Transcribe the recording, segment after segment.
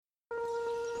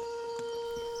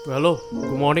Hello,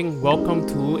 good morning. Welcome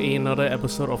to another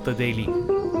episode of The Daily.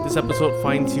 This episode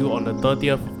finds you on the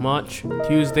 30th of March,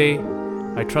 Tuesday.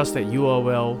 I trust that you are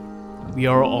well. We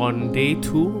are on day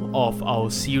 2 of our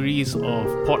series of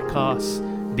podcasts,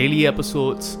 daily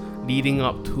episodes leading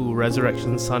up to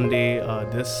Resurrection Sunday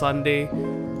this Sunday.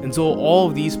 And so all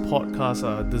of these podcasts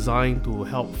are designed to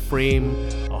help frame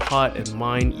our heart and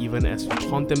mind even as we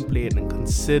contemplate and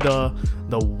consider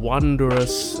the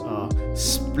wondrous,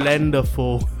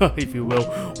 splendorful, if you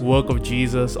will, work of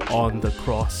Jesus on the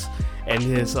cross and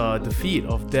his defeat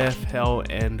of death, hell,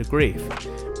 and the grave.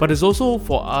 But it's also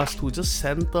for us to just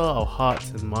center our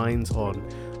hearts and minds on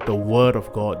the Word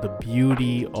of God, the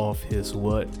beauty of his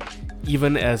Word,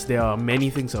 even as there are many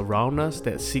things around us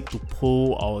that seek to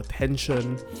pull our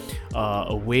attention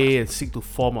away and seek to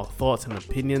form our thoughts and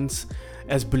opinions.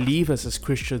 As believers, as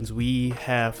Christians, we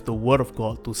have the Word of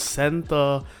God to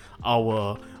center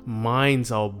our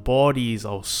minds, our bodies,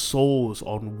 our souls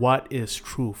on what is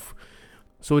truth.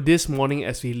 So this morning,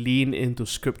 as we lean into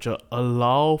Scripture,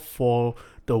 allow for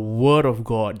the Word of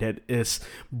God that is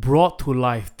brought to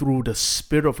life through the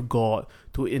Spirit of God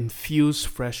to infuse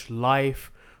fresh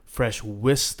life, fresh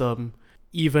wisdom,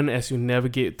 even as you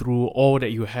navigate through all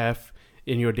that you have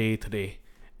in your day today.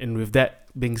 And with that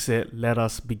being said, let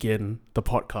us begin the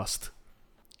podcast.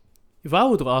 If I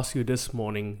were to ask you this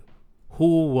morning,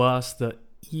 who was the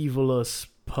evilest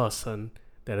person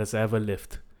that has ever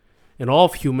lived? In all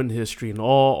of human history, in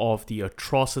all of the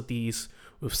atrocities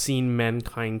we've seen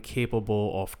mankind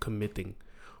capable of committing,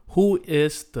 who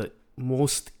is the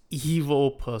most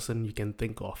evil person you can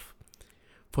think of?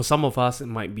 For some of us, it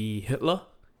might be Hitler,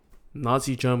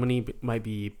 Nazi Germany, it might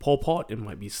be Pol Pot, it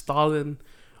might be Stalin,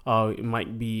 it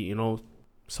might be,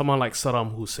 someone like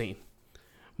Saddam Hussein.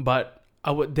 But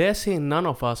I would dare say none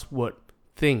of us would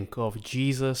think of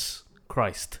Jesus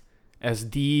Christ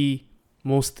as the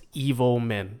most evil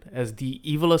man, as the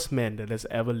evilest man that has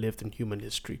ever lived in human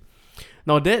history.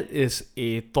 Now that is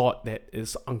a thought that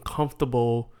is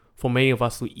uncomfortable for many of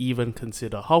us to even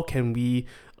consider. How can we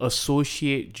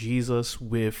associate Jesus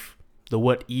with the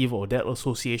word evil? That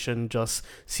association just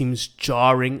seems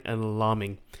jarring and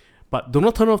alarming. But do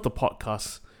not turn off the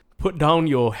podcast. Put down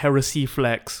your heresy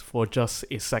flags for just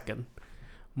a second.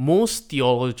 Most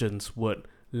theologians would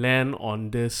land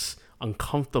on this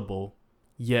uncomfortable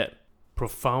yet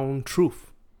profound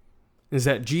truth, is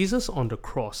that Jesus on the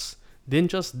cross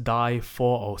didn't just die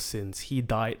for our sins, he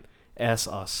died as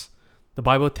us. The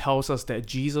Bible tells us that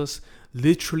Jesus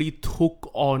literally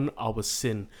took on our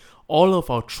sin, all of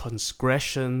our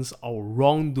transgressions, our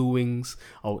wrongdoings,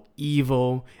 our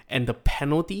evil, and the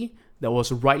penalty that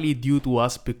was rightly due to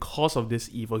us because of this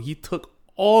evil. He took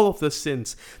all of the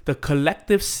sins, the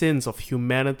collective sins of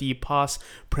humanity, past,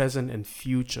 present, and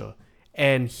future,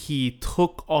 and he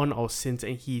took on our sins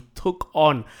and he took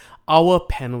on our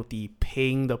penalty,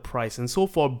 paying the price. And so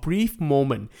for a brief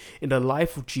moment in the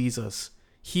life of Jesus,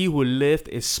 he who lived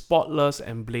a spotless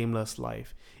and blameless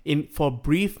life, for a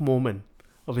brief moment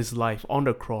of his life on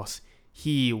the cross,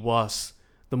 he was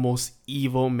the most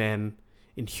evil man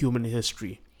in human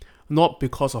history. Not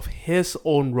because of his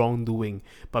own wrongdoing,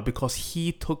 but because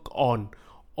he took on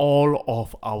all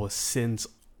of our sins,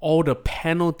 all the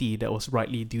penalty that was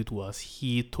rightly due to us.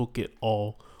 He took it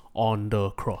all on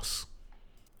the cross.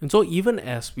 And so even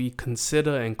as we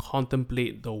consider and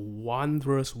contemplate the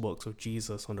wondrous works of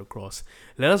Jesus on the cross,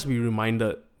 let us be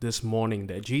reminded this morning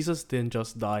that Jesus didn't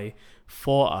just die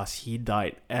for us, he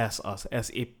died as us,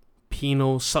 as a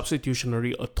penal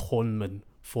substitutionary atonement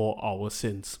for our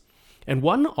sins. And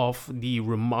one of the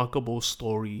remarkable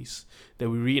stories that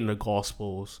we read in the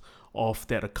Gospels of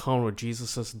that account of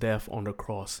Jesus' death on the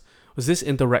cross was this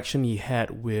interaction he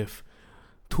had with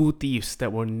two thieves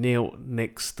that were nailed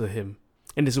next to him.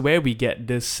 And it's where we get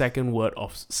this second word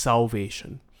of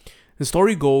salvation. The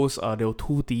story goes, there were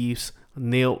two thieves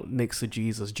nailed next to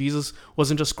Jesus. Jesus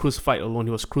wasn't just crucified alone,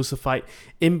 he was crucified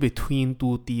in between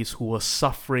two thieves who were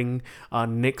suffering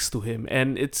next to him.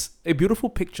 And it's a beautiful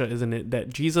picture, isn't it, that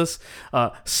Jesus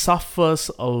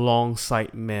suffers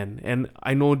alongside men. And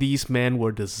I know these men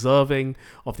were deserving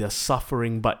of their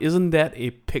suffering, but isn't that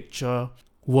a picture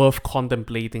worth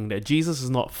contemplating, that Jesus is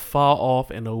not far off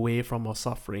and away from our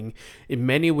suffering? In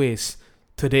many ways,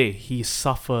 today, he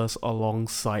suffers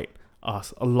alongside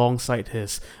us, alongside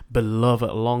his beloved,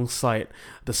 alongside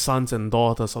the sons and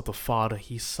daughters of the Father.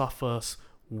 He suffers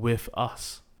with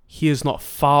us. He is not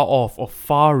far off or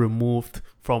far removed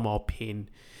from our pain.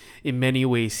 In many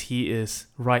ways, he is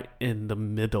right in the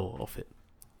middle of it.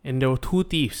 And there were two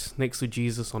thieves next to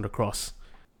Jesus on the cross.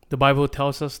 The Bible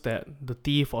tells us that the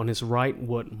thief on his right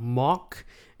would mock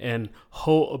and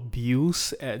hurl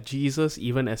abuse at Jesus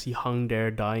even as he hung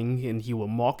there dying, and he would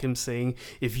mock him saying,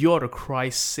 "If you are the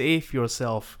Christ, save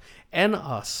yourself and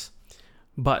us."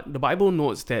 But the Bible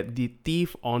notes that the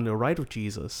thief on the right of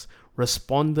Jesus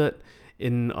responded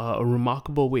in a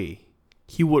remarkable way.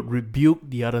 He would rebuke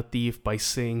the other thief by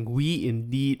saying, "We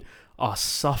indeed are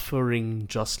suffering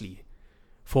justly,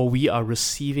 for we are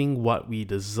receiving what we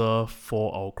deserve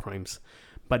for our crimes.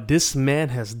 But this man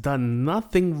has done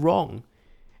nothing wrong."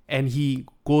 And he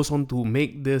goes on to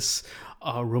make this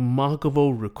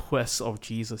remarkable request of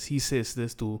Jesus. He says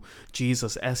this to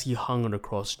Jesus as he hung on the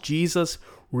cross: "Jesus,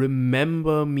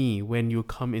 remember me when you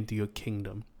come into your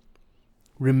kingdom.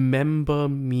 Remember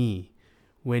me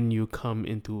when you come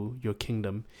into your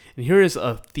kingdom." And here is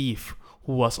a thief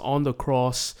who was on the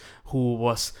cross, who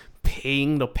was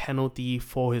paying the penalty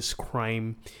for his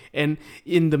crime. And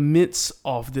in the midst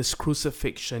of this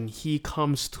crucifixion, he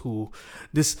comes to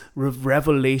this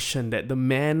revelation that the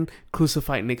man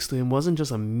crucified next to him wasn't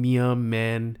just a mere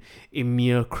man, a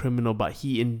mere criminal, but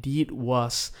he indeed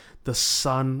was the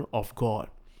Son of God.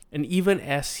 And even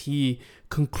as he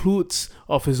concludes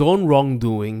of his own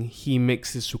wrongdoing, he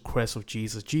makes this request of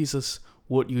Jesus: "Jesus,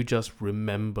 would you just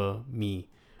remember me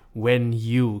when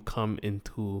you come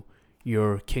into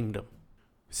your kingdom?"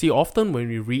 See, often when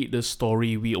we read this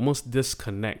story, we almost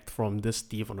disconnect from this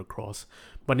thief on the cross.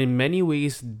 But in many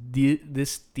ways,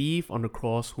 this thief on the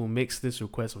cross who makes this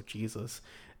request of Jesus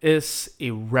is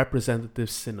a representative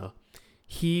sinner.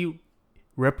 He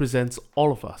represents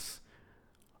all of us.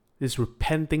 This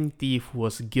repenting thief who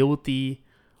was guilty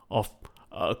of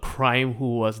a crime,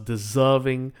 who was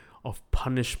deserving of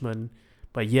punishment,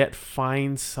 but yet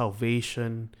finds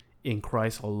salvation in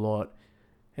Christ our Lord.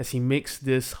 As he makes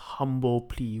this humble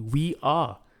plea, we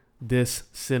are this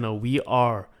sinner. We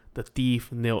are the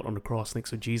thief nailed on the cross next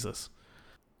to Jesus.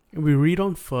 And we read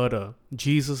on further,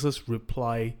 Jesus'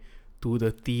 reply to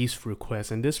the thief's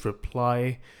request. And this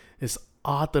reply is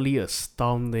utterly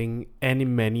astounding and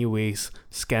in many ways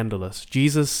scandalous.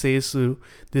 Jesus says to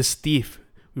this thief,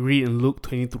 we read in Luke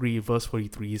 23 verse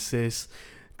 43, he says,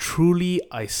 "Truly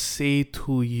I say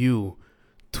to you,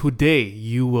 today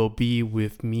you will be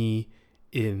with me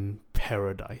in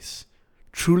paradise."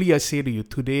 Truly I say to you,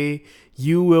 today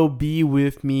you will be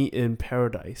with me in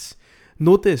paradise.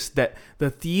 Notice that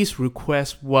the thief's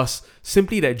request was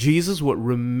simply that Jesus would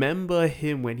remember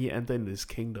him when he entered into his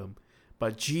kingdom.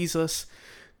 But Jesus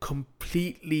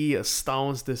completely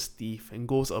astounds this thief and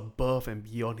goes above and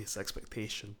beyond his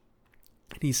expectation.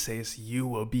 And he says, "You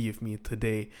will be with me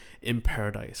today in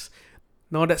paradise."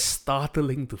 Now that's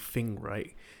startling to think,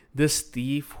 right? This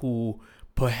thief who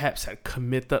perhaps had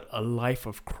committed a life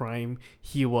of crime,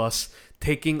 he was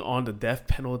taking on the death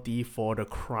penalty for the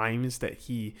crimes that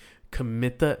he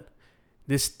committed.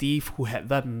 This thief who had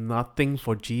done nothing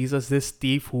for Jesus, this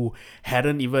thief who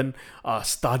hadn't even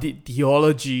studied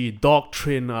theology,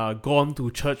 doctrine, gone to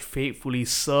church faithfully,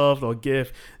 served or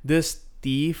give. This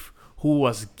thief who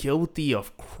was guilty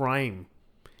of crime,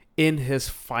 in his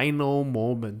final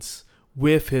moments,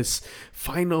 with his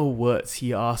final words,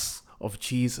 he asks of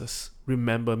Jesus,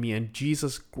 "Remember me." And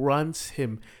Jesus grants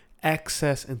him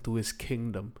access into his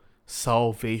kingdom,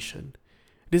 salvation.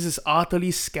 This is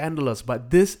utterly scandalous, but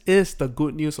this is the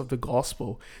good news of the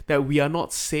gospel, that we are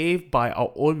not saved by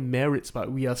our own merits,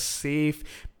 but we are saved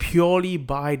purely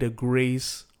by the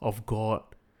grace of God,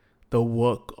 the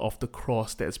work of the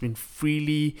cross that has been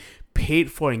freely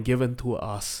paid for and given to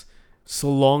us,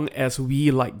 so long as we,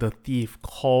 like the thief,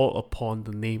 call upon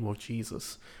the name of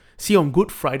Jesus. See, on Good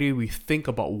Friday, we think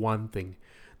about one thing: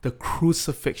 the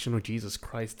crucifixion of Jesus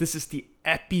Christ. This is the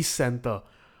epicenter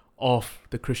of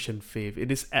the Christian faith.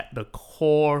 It is at the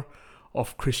core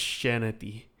of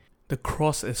Christianity. The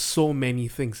cross is so many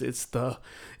things. It's the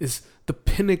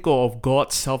pinnacle of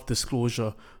God's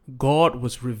self-disclosure. God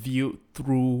was revealed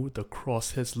through the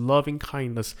cross. His loving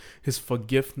kindness, his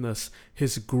forgiveness,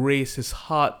 his grace, his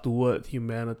heart toward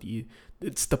humanity.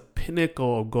 It's the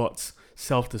pinnacle of God's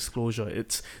self-disclosure.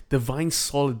 It's divine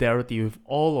solidarity with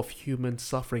all of human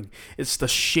suffering. It's the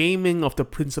shaming of the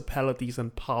principalities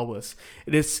and powers.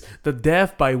 It is the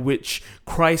death by which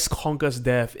Christ conquers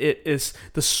death. It is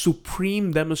the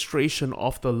supreme demonstration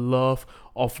of the love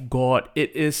of God.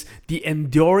 It is the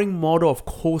enduring model of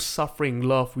co-suffering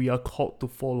love we are called to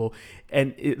follow.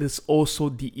 And it is also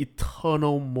the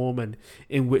eternal moment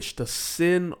in which the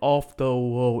sin of the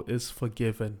world is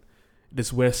forgiven. It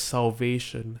is where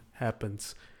salvation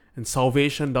happens. And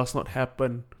salvation does not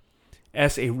happen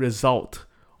as a result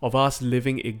of us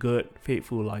living a good,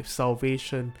 faithful life.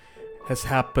 Salvation has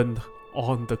happened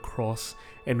on the cross,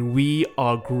 and we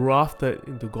are grafted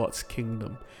into God's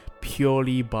kingdom,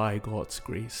 purely by God's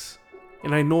grace.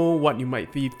 And I know what you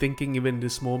might be thinking even in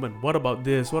this moment. What about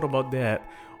this? What about that?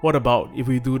 What about if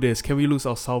we do this? Can we lose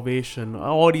our salvation?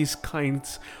 All these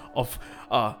kinds of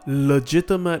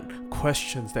legitimate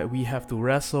questions that we have to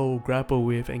wrestle, grapple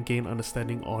with, and gain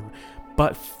understanding on.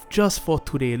 But just for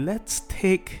today, let's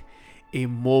take a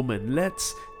moment.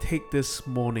 Let's take this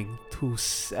morning to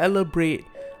celebrate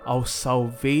our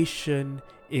salvation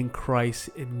in Christ,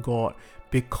 in God,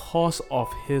 because of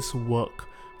His work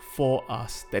for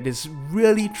us. That is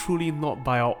really truly not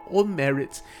by our own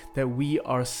merits that we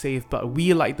are saved, but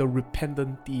we, like the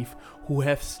repentant thief who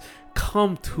has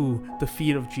come to the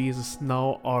feet of Jesus,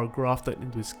 now are grafted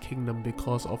into His kingdom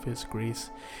because of His grace.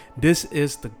 This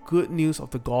is the good news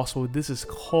of the gospel. This is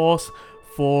cause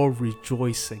for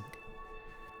rejoicing.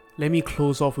 Let me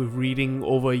close off with reading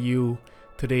over you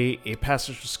today a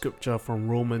passage of scripture from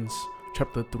Romans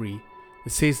chapter 3.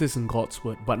 It says this in God's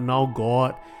word: "But now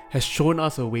God has shown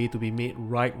us a way to be made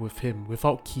right with Him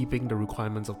without keeping the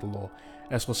requirements of the law,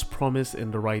 as was promised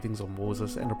in the writings of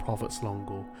Moses and the prophets long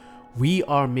ago. We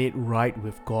are made right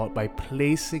with God by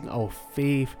placing our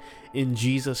faith in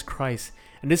Jesus Christ.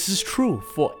 And this is true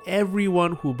for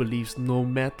everyone who believes, no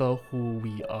matter who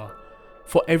we are.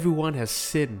 For everyone has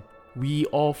sinned. We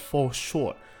all fall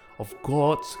short of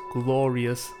God's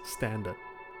glorious standard.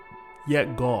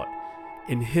 Yet God,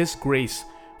 in His grace,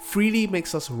 freely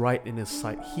makes us right in His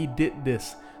sight. He did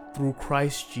this through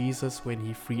Christ Jesus when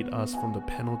He freed us from the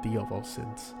penalty of our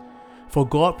sins. For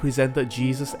God presented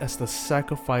Jesus as the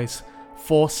sacrifice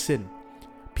for sin.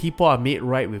 People are made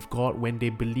right with God when they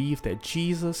believe that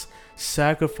Jesus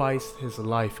sacrificed His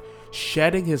life,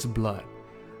 shedding His blood.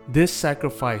 This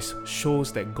sacrifice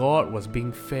shows that God was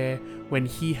being fair when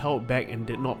He held back and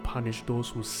did not punish those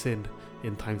who sinned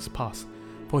in times past.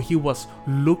 For He was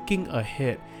looking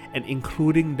ahead and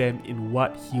including them in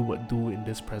what He would do in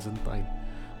this present time.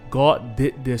 God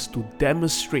did this to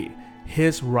demonstrate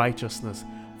His righteousness,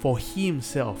 for He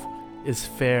Himself is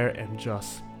fair and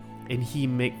just, and He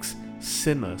makes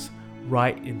sinners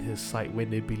right in His sight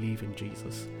when they believe in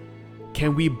Jesus.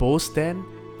 Can we boast then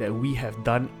that we have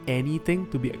done anything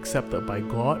to be accepted by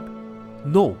God?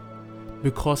 No,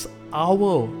 because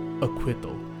our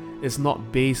acquittal is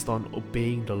not based on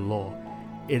obeying the law.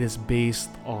 It is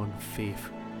based on faith.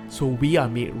 So we are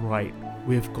made right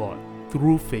with God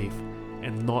through faith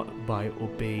and not by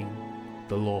obeying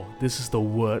the law. This is the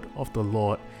word of the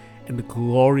Lord and the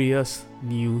glorious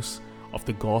news of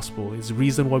the gospel. It's the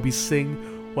reason why we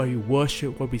sing, why we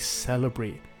worship, why we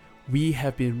celebrate. We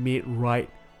have been made right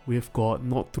with God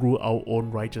not through our own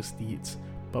righteous deeds,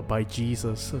 but by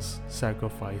Jesus'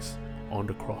 sacrifice on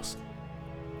the cross.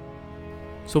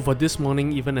 So for this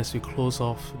morning, even as we close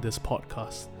off this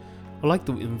podcast, I'd like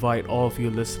to invite all of you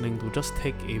listening to just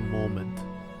take a moment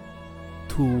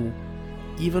to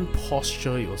even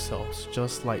posture yourselves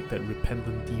just like that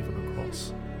repentant thief on the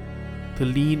cross, to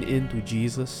lean into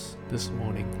Jesus this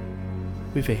morning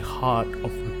with a heart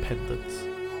of repentance,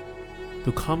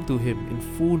 to come to Him in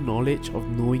full knowledge of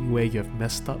knowing where you have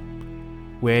messed up,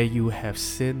 where you have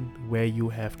sinned, where you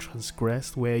have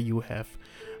transgressed, where you have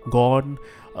gone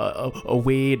a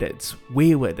way that's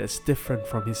wayward, that's different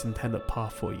from His intended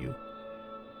path for you.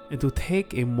 And to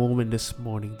take a moment this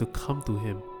morning to come to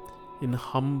Him in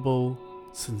humble,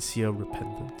 sincere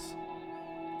repentance.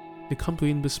 To come to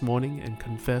Him this morning and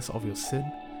confess of your sin,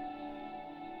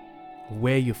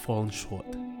 where you've fallen short.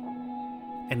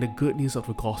 And the good news of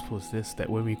the gospel is this, that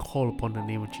when we call upon the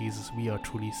name of Jesus, we are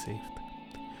truly saved.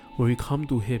 When we come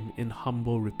to Him in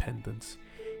humble repentance,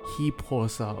 He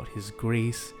pours out His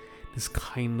grace, His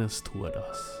kindness toward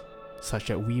us, such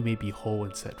that we may be whole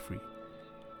and set free.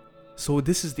 So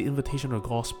this is the invitation of the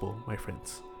gospel, my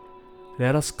friends.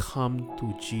 Let us come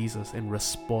to Jesus and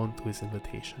respond to His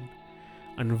invitation.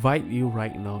 I invite you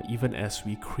right now, even as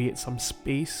we create some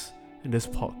space in this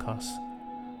podcast,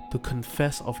 to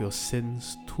confess of your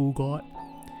sins to God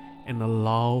and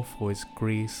allow for His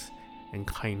grace and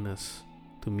kindness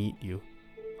to meet you.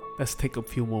 Let's take a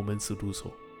few moments to do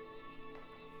so.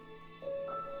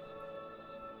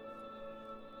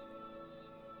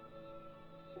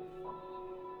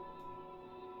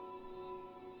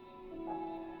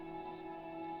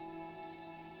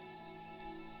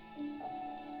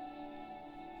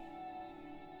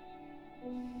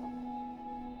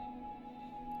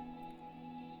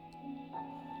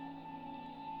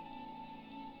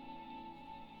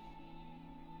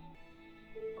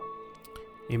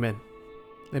 Amen.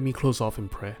 Let me close off in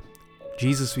prayer.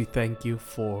 Jesus, we thank You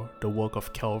for the work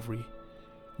of Calvary.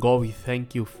 God, we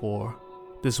thank You for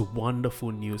this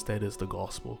wonderful news that is the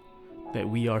gospel, that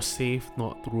we are saved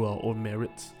not through our own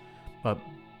merits, but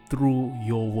through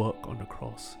your work on the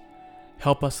cross.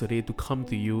 Help us today to come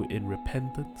to you in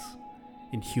repentance,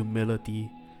 in humility,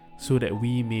 so that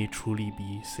we may truly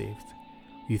be saved.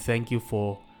 We thank you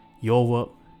for your work,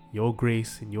 your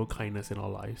grace, and your kindness in our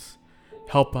lives.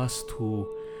 Help us to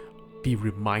be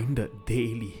reminded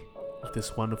daily of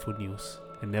this wonderful news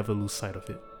and never lose sight of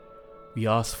it. We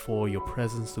ask for your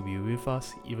presence to be with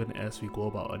us even as we go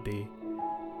about our day.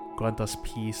 Grant us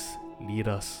peace, lead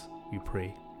us, we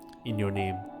pray. In your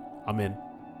name, Amen.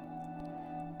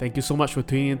 Thank you so much for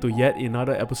tuning in to yet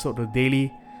another episode of The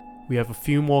Daily. We have a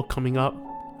few more coming up.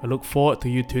 I look forward to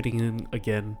you tuning in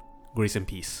again. Grace and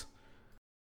peace.